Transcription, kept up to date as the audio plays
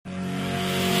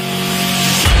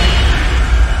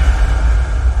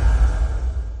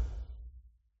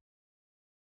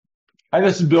Hi,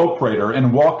 this is Bill Prater,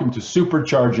 and welcome to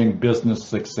Supercharging Business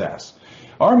Success.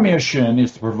 Our mission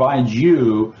is to provide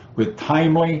you with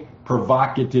timely,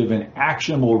 provocative, and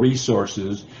actionable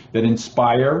resources that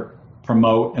inspire,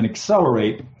 promote, and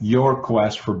accelerate your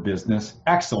quest for business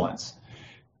excellence.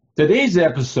 Today's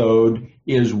episode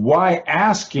is why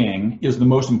asking is the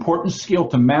most important skill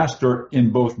to master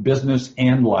in both business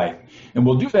and life. And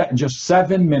we'll do that in just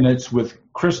 7 minutes with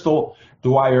Crystal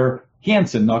Dwyer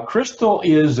Hansen. Now, Crystal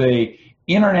is a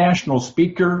international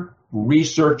speaker,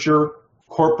 researcher,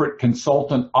 corporate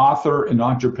consultant, author, and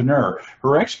entrepreneur.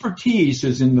 Her expertise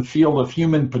is in the field of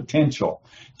human potential.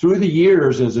 Through the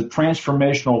years as a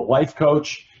transformational life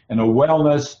coach and a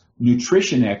wellness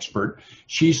nutrition expert,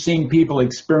 she's seen people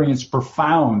experience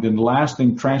profound and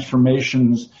lasting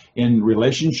transformations in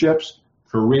relationships,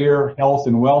 career, health,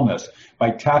 and wellness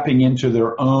by tapping into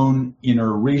their own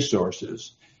inner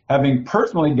resources. Having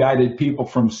personally guided people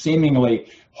from seemingly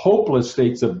hopeless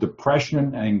states of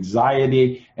depression,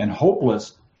 anxiety, and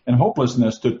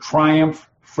hopelessness to triumph,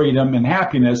 freedom, and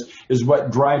happiness is what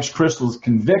drives Crystal's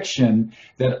conviction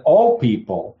that all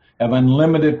people have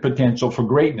unlimited potential for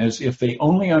greatness if they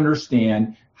only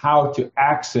understand how to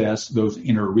access those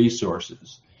inner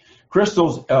resources.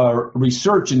 Crystal's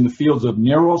research in the fields of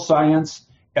neuroscience,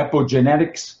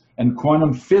 epigenetics, and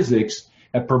quantum physics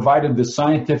have provided the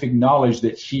scientific knowledge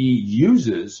that she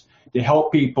uses to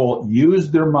help people use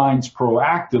their minds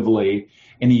proactively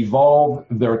and evolve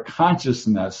their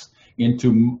consciousness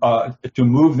into to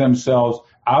move themselves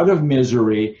out of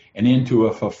misery and into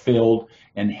a fulfilled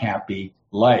and happy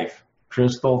life.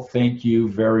 Crystal, thank you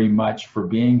very much for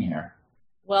being here.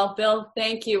 Well, Bill,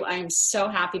 thank you. I'm so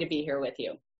happy to be here with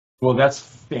you. Well, that's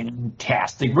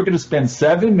fantastic. We're going to spend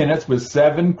 7 minutes with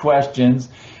 7 questions,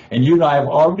 and you and I have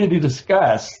already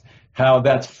discussed how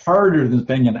that's harder than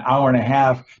spending an hour and a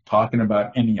half talking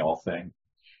about any old thing.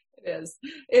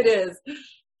 It is.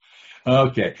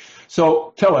 Okay.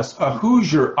 So tell us,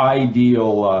 who's your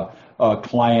ideal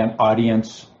client,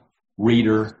 audience,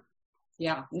 reader?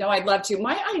 Yeah, no, I'd love to.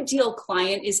 My ideal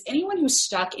client is anyone who's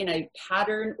stuck in a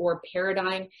pattern or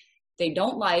paradigm they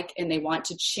don't like and they want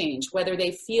to change, whether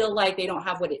they feel like they don't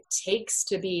have what it takes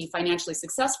to be financially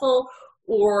successful,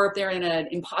 or if they're in an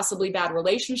impossibly bad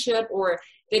relationship, or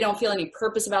they don't feel any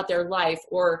purpose about their life,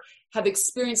 or have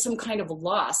experienced some kind of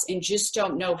loss and just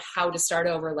don't know how to start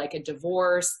over, like a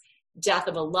divorce, death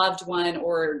of a loved one,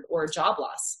 or job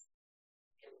loss.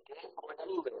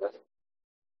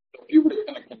 If you were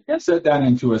to condense that down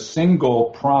into a single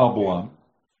problem,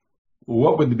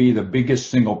 what would be the biggest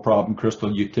single problem,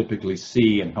 Crystal, you typically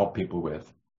see and help people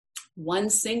with? One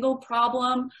single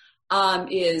problem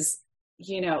is,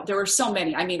 there are so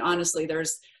many. I mean, honestly,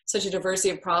 there's such a diversity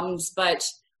of problems, but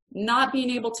not being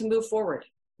able to move forward,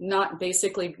 not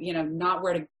basically, not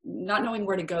knowing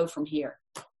where to go from here.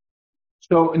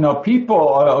 So,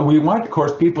 people, we want, of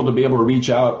course, people to be able to reach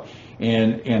out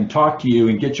and talk to you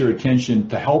and get your attention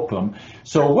to help them.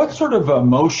 So what sort of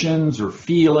emotions or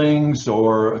feelings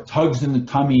or tugs in the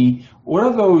tummy, what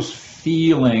are those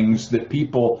feelings that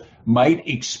people might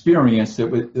experience that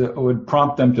would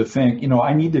prompt them to think,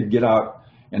 I need to get out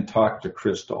and talk to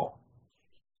Crystal?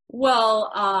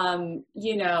 Well,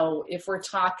 if we're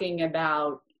talking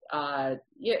about,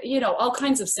 all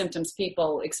kinds of symptoms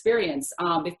people experience,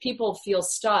 if people feel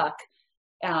stuck,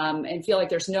 and feel like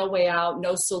there's no way out,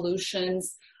 no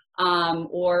solutions,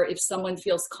 or if someone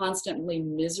feels constantly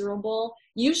miserable,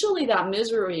 usually that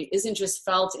misery isn't just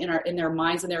felt in their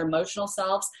minds and their emotional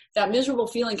selves. That miserable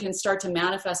feeling can start to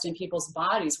manifest in people's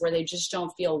bodies where they just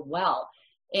don't feel well.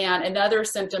 And another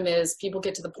symptom is people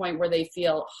get to the point where they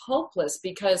feel hopeless,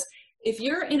 because if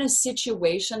you're in a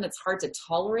situation that's hard to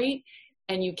tolerate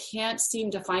and you can't seem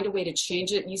to find a way to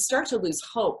change it, you start to lose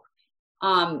hope.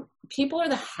 People are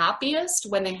the happiest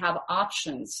when they have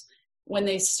options. When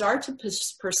they start to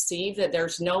perceive that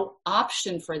there's no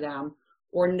option for them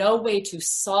or no way to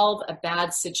solve a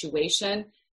bad situation,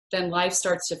 then life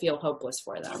starts to feel hopeless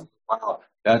for them. Wow.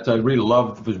 I really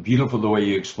love, it was beautiful the way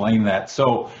you explained that.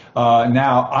 So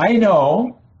now I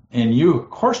know, and you of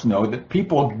course know, that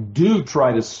people do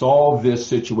try to solve this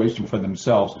situation for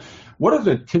themselves. What are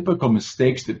the typical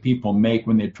mistakes that people make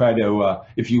when they try to,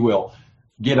 if you will,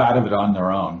 get out of it on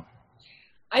their own?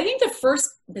 I think the first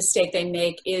mistake they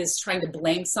make is trying to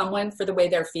blame someone for the way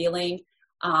they're feeling.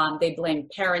 They blame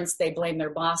parents, they blame their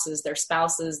bosses, their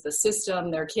spouses, the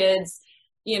system, their kids.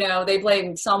 They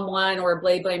blame someone or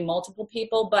they blame multiple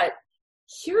people. But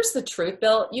here's the truth,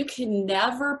 Bill. You can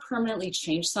never permanently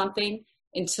change something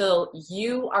until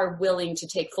you are willing to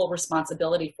take full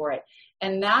responsibility for it.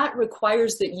 And that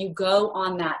requires that you go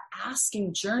on that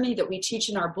asking journey that we teach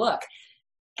in our book.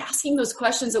 asking those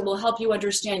questions that will help you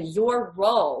understand your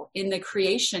role in the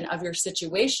creation of your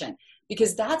situation,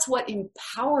 because that's what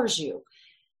empowers you.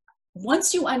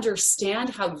 Once you understand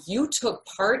how you took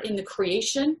part in the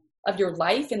creation of your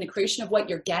life, in the creation of what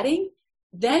you're getting,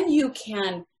 then you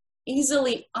can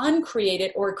easily uncreate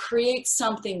it or create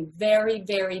something very,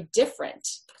 very different.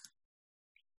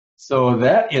 So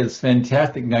that is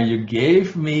fantastic. Now you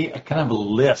gave me a kind of a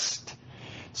list.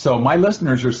 So my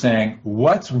listeners are saying,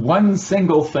 what's one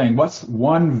single thing, what's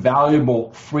one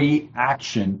valuable free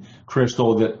action,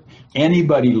 Crystal, that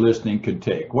anybody listening could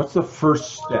take? What's the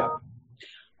first step?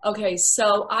 Okay,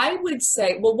 so I would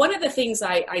say, well, one of the things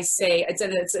I say,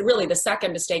 it's really the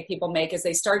second mistake people make, is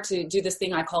they start to do this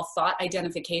thing I call thought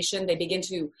identification. They begin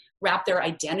to wrap their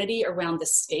identity around the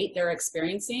state they're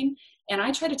experiencing. And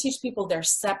I try to teach people they're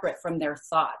separate from their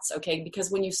thoughts, okay?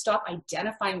 Because when you stop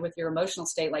identifying with your emotional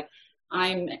state, like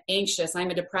I'm anxious, I'm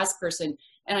a depressed person,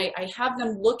 and I have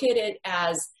them look at it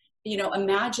as,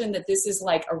 imagine that this is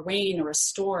like a rain or a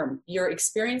storm. You're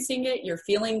experiencing it, you're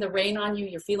feeling the rain on you,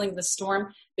 you're feeling the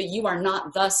storm, but you are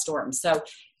not the storm. So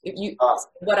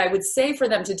what I would say for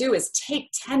them to do is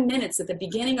take 10 minutes at the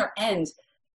beginning or end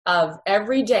of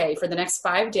every day for the next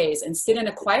 5 days and sit in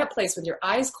a quiet place with your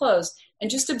eyes closed and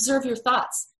just observe your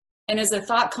thoughts. And as a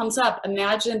thought comes up,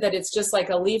 imagine that it's just like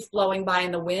a leaf blowing by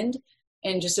in the wind,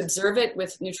 and just observe it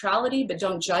with neutrality, but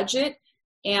don't judge it.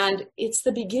 And it's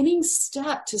the beginning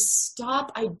step to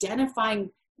stop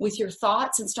identifying with your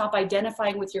thoughts and stop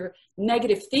identifying with your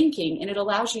negative thinking. And it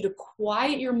allows you to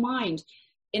quiet your mind.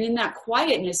 And in that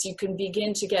quietness, you can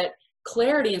begin to get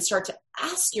clarity and start to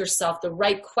ask yourself the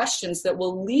right questions that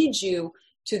will lead you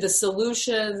to the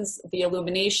solutions, the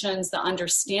illuminations, the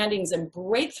understandings and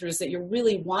breakthroughs that you're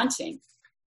really wanting.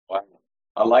 Wow.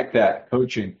 I like that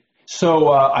coaching.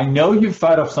 So I know you've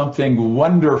thought of something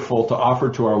wonderful to offer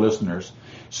to our listeners.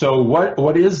 So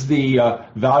what is the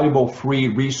valuable free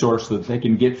resource that they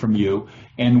can get from you?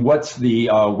 And what's the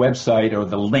website or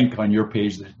the link on your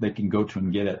page that they can go to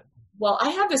and get it? Well, I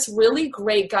have this really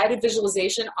great guided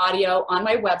visualization audio on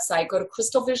my website. Go to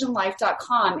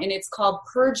crystalvisionlife.com, and it's called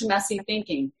Purge Messy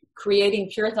Thinking, Creating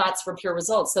Pure Thoughts for Pure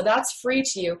Results. So that's free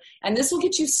to you. And this will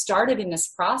get you started in this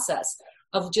process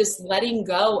of just letting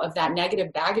go of that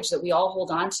negative baggage that we all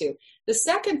hold on to. The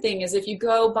second thing is, if you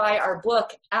go buy our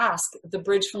book, Ask: The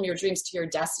Bridge from Your Dreams to Your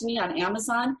Destiny on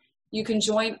Amazon, you can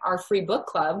join our free book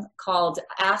club called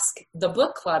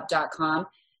askthebookclub.com.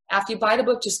 After you buy the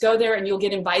book, just go there and you'll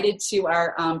get invited to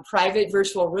our private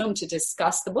virtual room to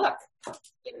discuss the book.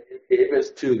 It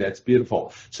is too. That's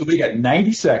beautiful. So we got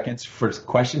 90 seconds for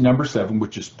question number 7,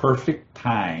 which is perfect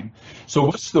time. So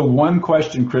what's the one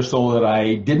question, Crystal, that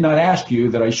I did not ask you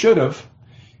that I should have?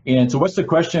 And so what's the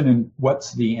question and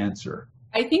what's the answer?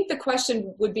 I think the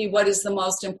question would be, what is the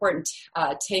most important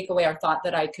takeaway or thought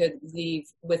that I could leave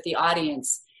with the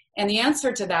audience? And the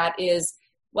answer to that is,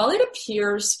 while it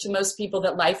appears to most people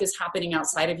that life is happening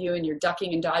outside of you and you're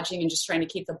ducking and dodging and just trying to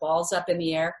keep the balls up in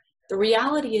the air, the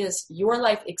reality is your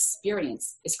life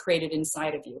experience is created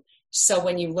inside of you. So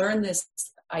when you learn this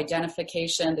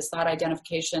identification, this thought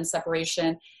identification,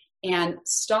 separation, and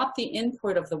stop the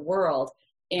input of the world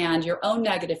and your own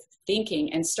negative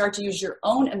thinking and start to use your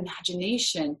own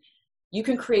imagination, you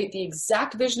can create the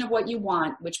exact vision of what you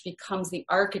want, which becomes the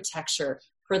architecture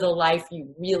for the life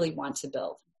you really want to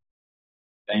build.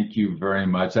 Thank you very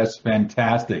much. That's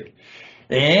fantastic.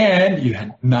 And you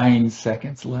had 9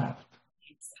 seconds left.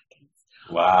 9 seconds.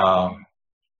 Wow.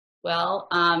 Well,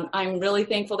 I'm really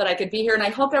thankful that I could be here, and I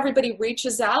hope everybody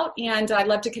reaches out, and I'd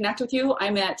love to connect with you.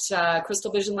 I'm at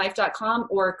crystalvisionlife.com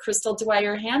or Crystal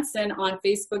Dwyer Hansen on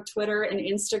Facebook, Twitter, and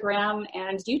Instagram,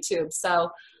 and YouTube.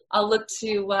 So I'll look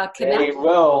to connect. They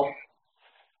will.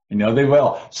 You know they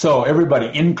will. So everybody,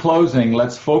 in closing,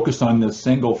 let's focus on this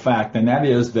single fact, and that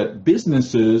is that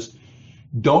businesses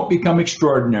don't become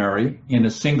extraordinary in a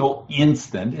single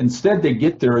instant. Instead, they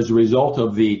get there as a result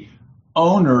of the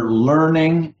owner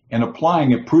learning and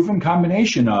applying a proven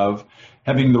combination of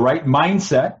having the right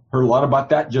mindset, heard a lot about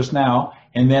that just now,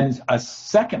 and then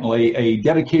secondly, a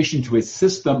dedication to a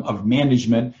system of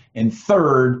management, and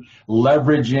third,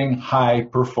 leveraging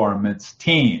high-performance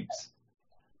teams.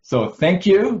 So thank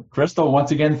you, Crystal.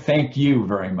 Once again, thank you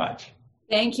very much.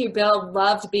 Thank you, Bill.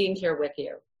 Loved being here with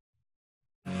you.